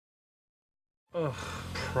Ugh,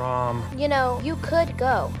 prom. You know, you could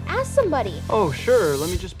go. Ask somebody. Oh, sure. Let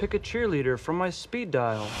me just pick a cheerleader from my speed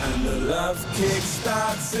dial. And the love kick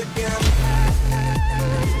starts again.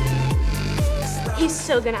 He's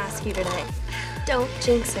so gonna ask you tonight. Don't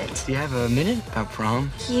jinx it. Do you have a minute about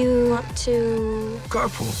prom? You want to...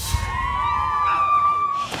 Carpool.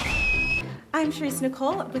 I'm Cherise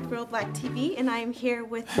Nicole with Reelblack TV, and I am here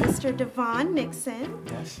with Mr. DeVaughn Nixon.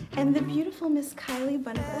 Yes. And the beautiful Miss Kylie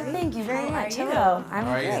Bunbury. Thank you very much. How are you? Hello. I'm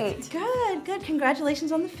How are you? great. Good, good.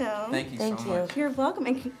 Congratulations on the film. Thank you Thank so you. much. You're welcome,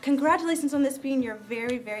 and congratulations on this being your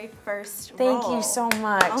very, very first Thank role. you so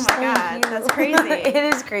much. Oh my God, that's crazy.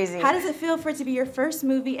 It is crazy. How does it feel for it to be your first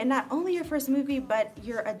movie, and not only your first movie, but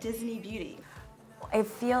you're a Disney beauty? It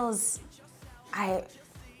feels,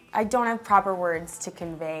 I don't have proper words to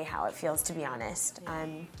convey how it feels, to be honest.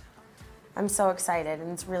 I'm so excited,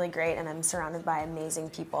 and it's really great, and I'm surrounded by amazing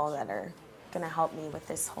people that are gonna help me with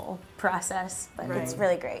this whole process, but it's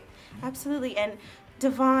really great. Absolutely, and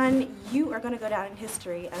DeVaughn, you are gonna go down in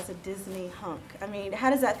history as a Disney hunk. I mean, how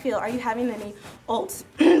does that feel? Are you having any old,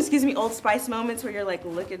 Old Spice moments where you're like,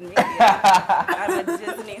 look at me, I'm a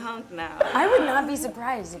Disney hunk now? I would not be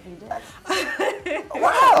surprised if you did.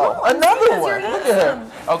 Wow, another one. Look at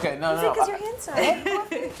him. Okay, no. Because you're handsome.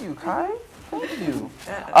 Thank you, Kai. Thank you.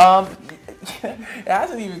 It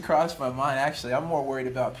hasn't even crossed my mind, actually. I'm more worried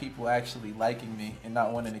about people actually liking me and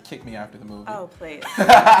not wanting to kick me after the movie. Oh, please.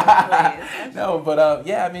 Please. No, but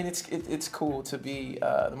yeah, I mean, it's cool to be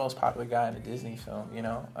the most popular guy in a Disney film, you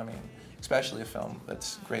know? I mean, especially a film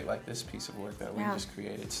that's great like this piece of work that we just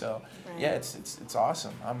created. So, yeah, it's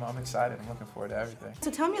awesome. I'm excited. I'm looking forward to everything.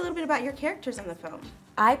 So tell me a little bit about your characters in the film.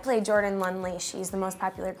 I play Jordan Lundley. She's the most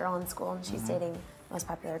popular girl in school, and she's dating the most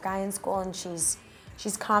popular guy in school, and she's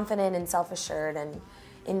confident and self-assured and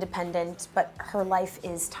independent, but her life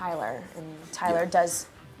is Tyler, and Tyler does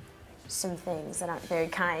some things that aren't very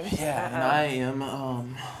kind. Yeah, and I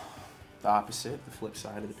am the opposite, the flip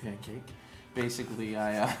side of the pancake. Basically,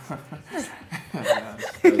 yeah, that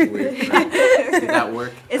was weird. Did that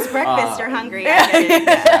work? It's breakfast, you're hungry. I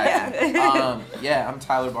get it. Yeah, I'm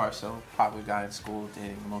Tyler Barso, popular guy in school,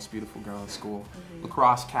 dating the most beautiful girl in school,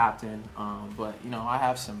 lacrosse captain. But you know, I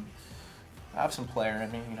have some player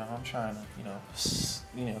in me. You know, I'm trying to,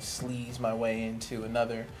 sleaze my way into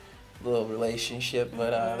another little relationship, but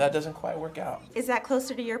that doesn't quite work out. Is that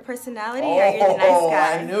closer to your personality, or you're the nice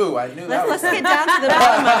guy? I knew that Let's was get down to the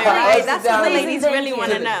bottom of it, right? That's what the ladies really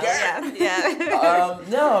want to know. Yeah.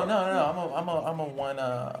 No. I'm a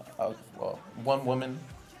one woman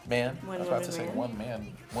man. I was about to say one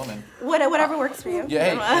man woman. Whatever works for you.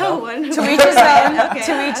 Yeah. To each his own. Okay.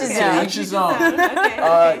 To each his own. To each his own.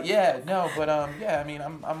 Okay. Yeah. No, but yeah. I mean,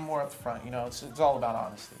 I'm more up front. You know, it's all about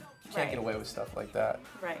honesty. You can't get away with stuff like that.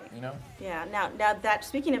 Right. You know? Yeah. Now that,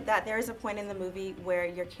 speaking of that, there is a point in the movie where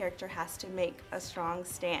your character has to make a strong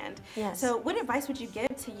stand. Yes. So what advice would you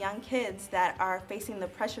give to young kids that are facing the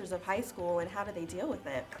pressures of high school, and how do they deal with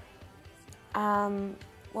it?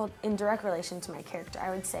 Well, in direct relation to my character, I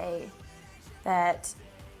would say that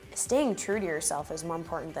staying true to yourself is more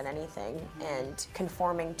important than anything, and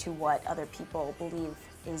conforming to what other people believe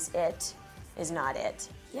is not it.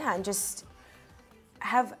 Yeah, and just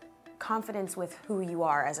have confidence with who you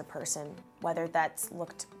are as a person, whether that's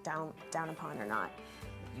looked down upon or not.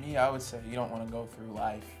 Me, I would say you don't want to go through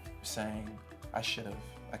life saying, I should have,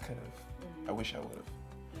 I could have, I wish I would have.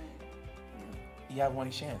 You have one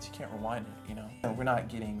chance, you can't rewind it, you know? We're not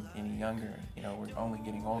getting any younger, you know, we're only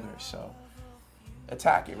getting older, so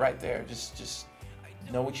attack it right there. Just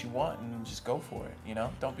know what you want and just go for it, you know?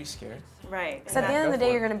 Don't be scared. Right. Because at the end of the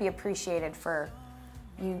day, you're going to be appreciated for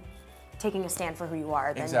you taking a stand for who you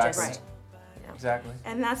are than just... Exactly.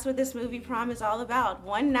 And that's what this movie Prom is all about.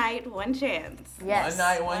 One night, one chance. Yes. One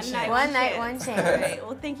night, one chance. One night, one chance. Right.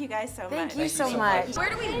 Well, thank you guys so much. Thank you so much. Where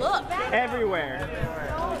do we look? Everywhere.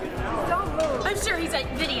 I'm sure he's at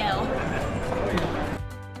video.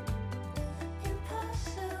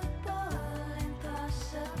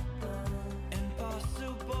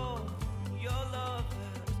 Impossible, your love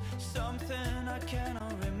is something I cannot